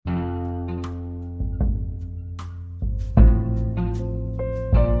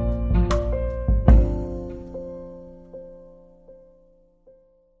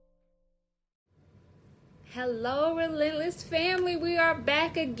Hello, Relentless family. We are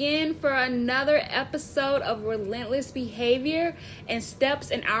back again for another episode of Relentless Behavior and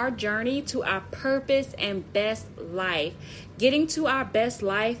steps in our journey to our purpose and best life. Getting to our best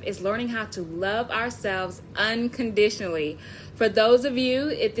life is learning how to love ourselves unconditionally. For those of you,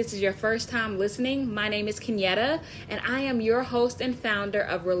 if this is your first time listening, my name is Kenyetta, and I am your host and founder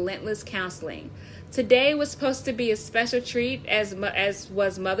of Relentless Counseling. Today was supposed to be a special treat as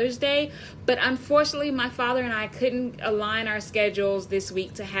was Mother's Day, but unfortunately my father and I couldn't align our schedules this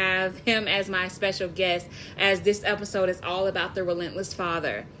week to have him as my special guest, as this episode is all about the Relentless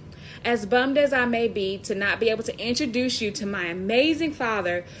Father. As bummed as I may be to not be able to introduce you to my amazing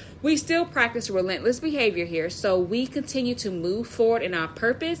father, we still practice relentless behavior here, so we continue to move forward in our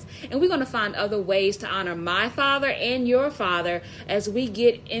purpose, and we're going to find other ways to honor my father and your father as we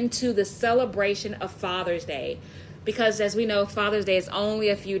get into the celebration of Father's Day. Because as we know, Father's Day is only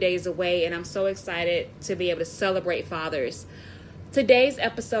a few days away, and I'm so excited to be able to celebrate fathers. Today's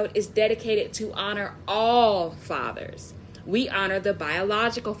episode is dedicated to honor all fathers. We honor the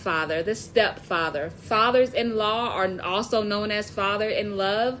biological father, the stepfather, fathers-in-law are also known as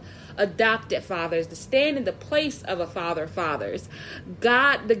father-in-love, adopted fathers, to stand in the place of a fathers,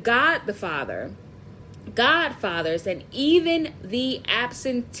 the Father, godfathers, and even the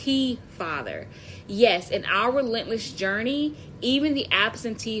absentee father. Yes, in our relentless journey, even the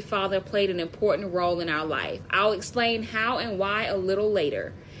absentee father played an important role in our life. I'll explain how and why a little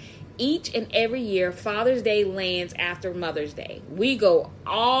later. Each and every year, Father's Day lands after Mother's Day. We go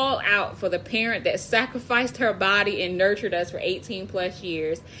all out for the parent that sacrificed her body and nurtured us for 18 plus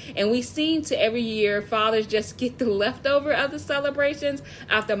years. And we seem to every year, fathers just get the leftover of the celebrations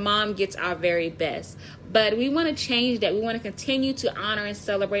after mom gets our very best. But we want to change that. We want to continue to honor and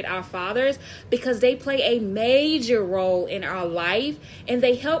celebrate our fathers because they play a major role in our life and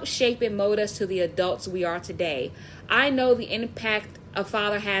they help shape and mold us to the adults we are today. I know the impact a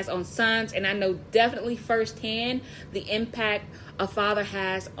father has on sons, and I know definitely firsthand the impact a father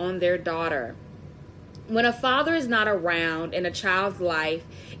has on their daughter. When a father is not around in a child's life,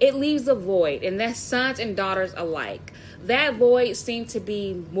 it leaves a void, and that's sons and daughters alike. That void seems to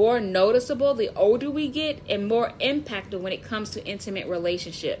be more noticeable the older we get and more impactful when it comes to intimate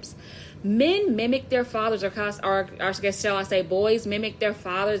relationships. Men mimic their fathers, or shall I say, boys mimic their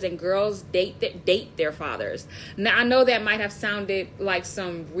fathers, and girls date their fathers. Now, I know that might have sounded like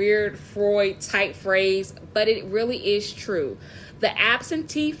some weird Freud type phrase, but it really is true. The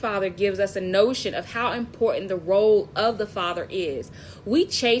absentee father gives us a notion of how important the role of the father is. We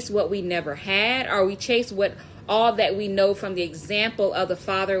chase what we never had, or we chase all that we know from the example of the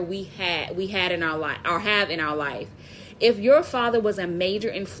father we had in our life, or have in our life. If your father was a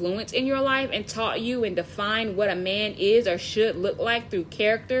major influence in your life and taught you and defined what a man is or should look like through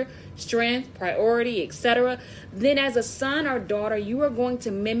character, strength, priority, etc., then as a son or daughter, you are going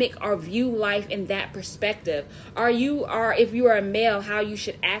to mimic or view life in that perspective. If you are a male, how you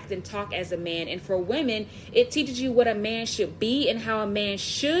should act and talk as a man. And for women, it teaches you what a man should be and how a man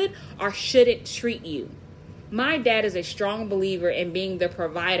should or shouldn't treat you. My dad is a strong believer in being the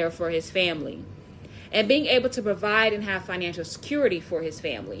provider for his family and being able to provide and have financial security for his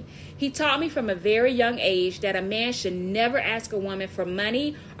family. He taught me from a very young age that a man should never ask a woman for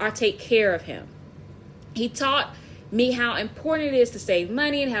money or take care of him. He taught me how important it is to save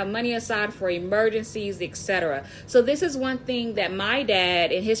money and have money aside for emergencies, etc. So this is one thing that my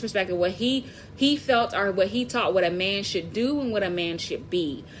dad, in his perspective, what he felt or what he taught what a man should do and what a man should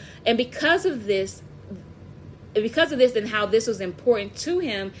be. And because of this and how this was important to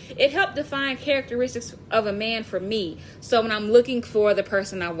him, it helped define characteristics of a man for me. So when I'm looking for the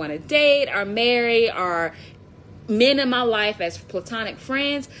person I want to date or marry or men in my life as platonic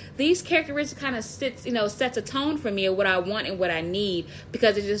friends, these characteristics kind of sets a tone for me of what I want and what I need,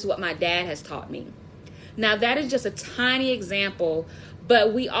 because it's just what my dad has taught me. Now that is just a tiny example,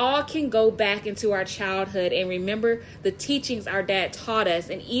 but we all can go back into our childhood and remember the teachings our dad taught us,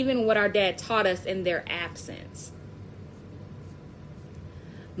 and even what our dad taught us in their absence.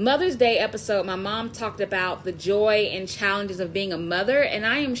 Mother's Day episode, my mom talked about the joy and challenges of being a mother, and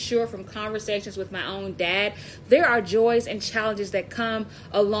I am sure from conversations with my own dad, there are joys and challenges that come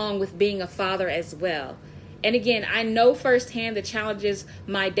along with being a father as well. And again, I know firsthand the challenges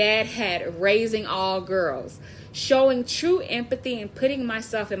my dad had raising all girls. showing true empathy and putting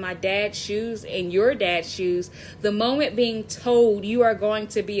myself in my dad's shoes, in your dad's shoes, the moment being told you are going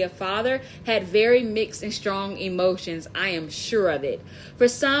to be a father had very mixed and strong emotions. I am sure of it. For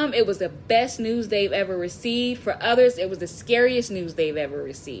some, it was the best news they've ever received. For others, it was the scariest news they've ever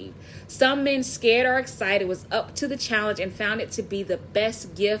received. Some men, scared or excited, was up to the challenge and found it to be the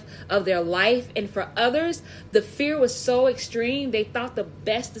best gift of their life. And for others, the fear was so extreme, they thought the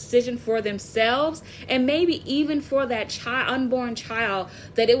best decision for themselves and maybe even for that unborn child,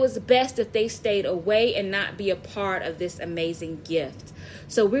 that it was best if they stayed away and not be a part of this amazing gift.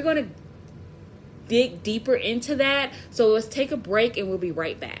 So we're going to dig deeper into that. So let's take a break and we'll be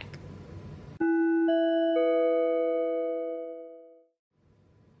right back.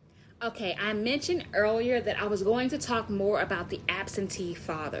 Okay, I mentioned earlier that I was going to talk more about the absentee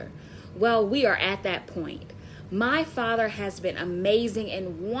father. Well, we are at that point. My father has been amazing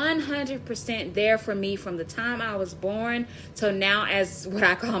and 100% there for me from the time I was born till now as what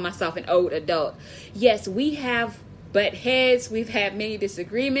I call myself an old adult. Yes, we have butt heads, we've had many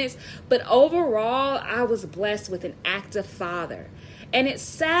disagreements, but overall, I was blessed with an active father. And it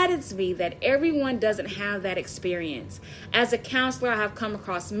saddens me that everyone doesn't have that experience. As a counselor, I have come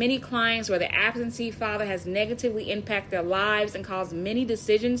across many clients where the absentee father has negatively impacted their lives and caused many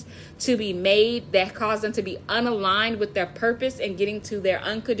decisions to be made that cause them to be unaligned with their purpose and getting to their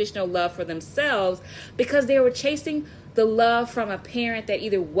unconditional love for themselves because they were chasing the love from a parent that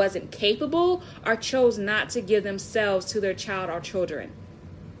either wasn't capable or chose not to give themselves to their child or children.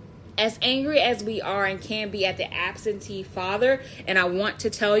 As angry as we are and can be at the absentee father, and I want to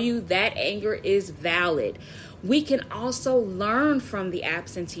tell you that anger is valid, we can also learn from the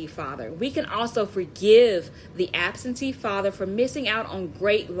absentee father. We can also forgive the absentee father for missing out on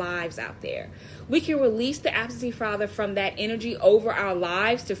great lives out there. We can release the absentee father from that energy over our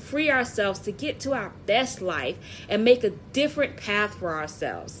lives to free ourselves to get to our best life and make a different path for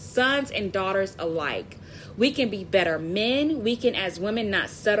ourselves, sons and daughters alike. We can be better men. We can, as women, not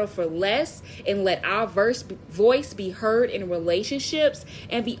settle for less and let our voice be heard in relationships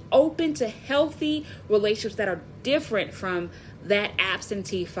and be open to healthy relationships that are different from that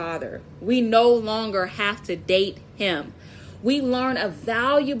absentee father. We no longer have to date him. We learn a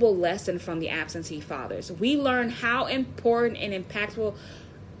valuable lesson from the absentee fathers. We learn how important and impactful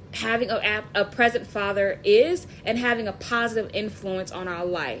having a present father is and having a positive influence on our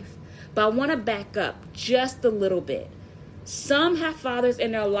life. But I want to back up just a little bit. Some have fathers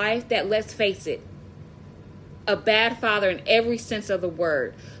in their life that, let's face it, a bad father in every sense of the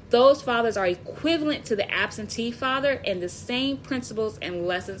word. Those fathers are equivalent to the absentee father, and the same principles and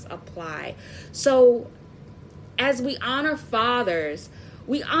lessons apply. So as we honor fathers,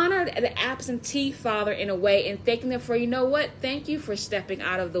 we honor the absentee father in a way and thanking them for, you know what? Thank you for stepping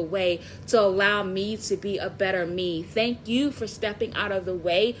out of the way to allow me to be a better me. Thank you for stepping out of the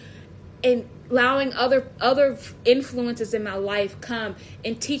way and allowing other influences in my life come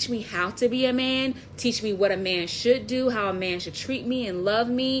and teach me how to be a man, teach me what a man should do, how a man should treat me and love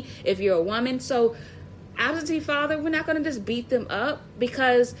me if you're a woman. So absentee father, we're not going to just beat them up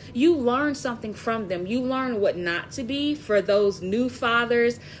because you learn something from them. You learn what not to be for those new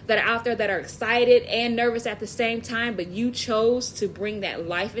fathers that are out there that are excited and nervous at the same time, but you chose to bring that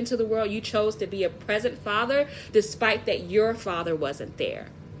life into the world. You chose to be a present father despite that your father wasn't there.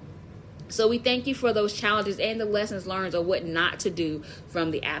 So we thank you for those challenges and the lessons learned of what not to do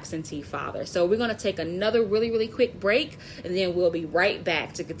from the absentee father. So we're going to take another really, really quick break, and then we'll be right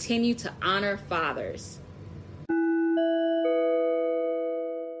back to continue to honor fathers.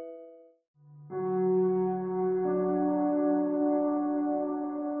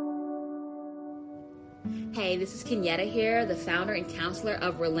 Hey, this is Kenyatta here, the founder and counselor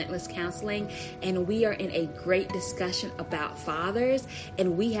of Relentless Counseling, and we are in a great discussion about fathers,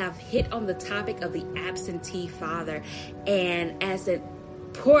 and we have hit on the topic of the absentee father. And as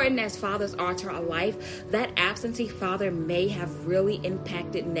important as fathers are to our life, that absentee father may have really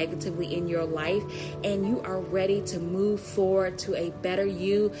impacted negatively in your life, and you are ready to move forward to a better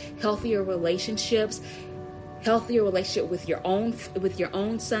you, healthier relationships with your own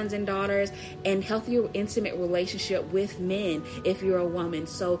sons and daughters, and healthier intimate relationship with men if you're a woman.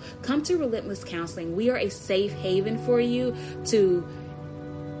 So come to Relentless Counseling. We are a safe haven for you to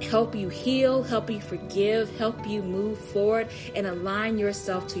help you heal, help you forgive, help you move forward and align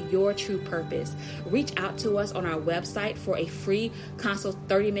yourself to your true purpose. Reach out to us on our website for a free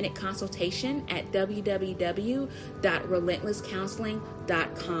 30-minute consultation at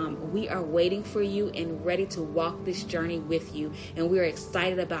www.relentlesscounseling.com. We are waiting for you and ready to walk this journey with you. And we are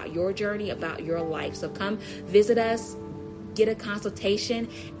excited about your journey, about your life. So come visit us. get a consultation,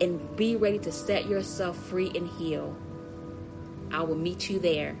 and be ready to set yourself free and heal. I will meet you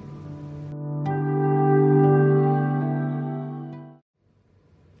there.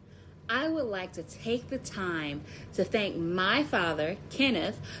 I would like to take the time to thank my father,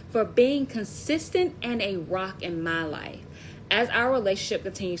 Kenneth, for being consistent and a rock in my life. As our relationship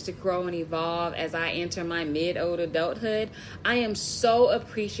continues to grow and evolve as I enter my mid-old adulthood, I am so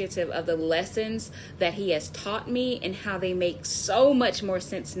appreciative of the lessons that he has taught me and how they make so much more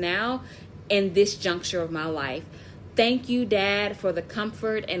sense now in this juncture of my life. Thank you, Dad, for the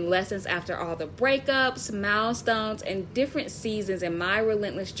comfort and lessons after all the breakups, milestones, and different seasons in my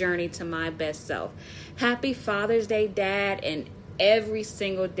relentless journey to my best self. Happy Father's Day, Dad, and every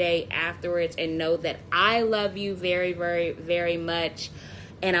single day afterwards, and know that I love you very, very, very much.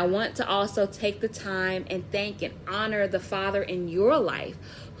 And I want to also take the time and thank and honor the father in your life,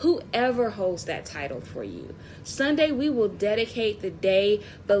 whoever holds that title for you. Sunday we will dedicate the day,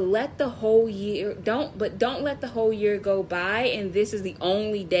 but don't let the whole year go by and this is the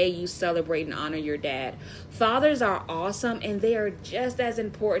only day you celebrate and honor your dad. Fathers are awesome, and they are just as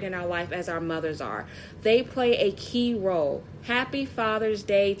important in our life as our mothers are. They play a key role. Happy Father's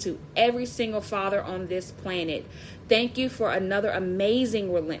Day to every single father on this planet. Thank you for another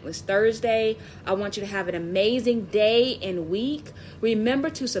amazing Relentless Thursday. I want you to have an amazing day and week. Remember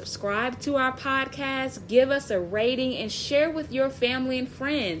to subscribe to our podcast, give us a rating, and share with your family and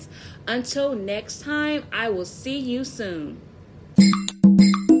friends. Until next time, I will see you soon.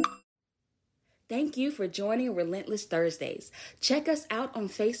 Thank you for joining Relentless Thursdays. Check us out on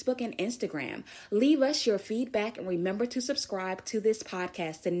Facebook and Instagram. Leave us your feedback and remember to subscribe to this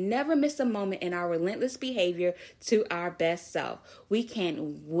podcast to never miss a moment in our relentless behavior to our best self. We can't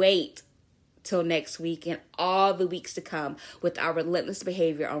wait till next week and all the weeks to come with our relentless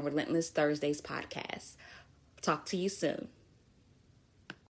behavior on Relentless Thursdays podcast. Talk to you soon.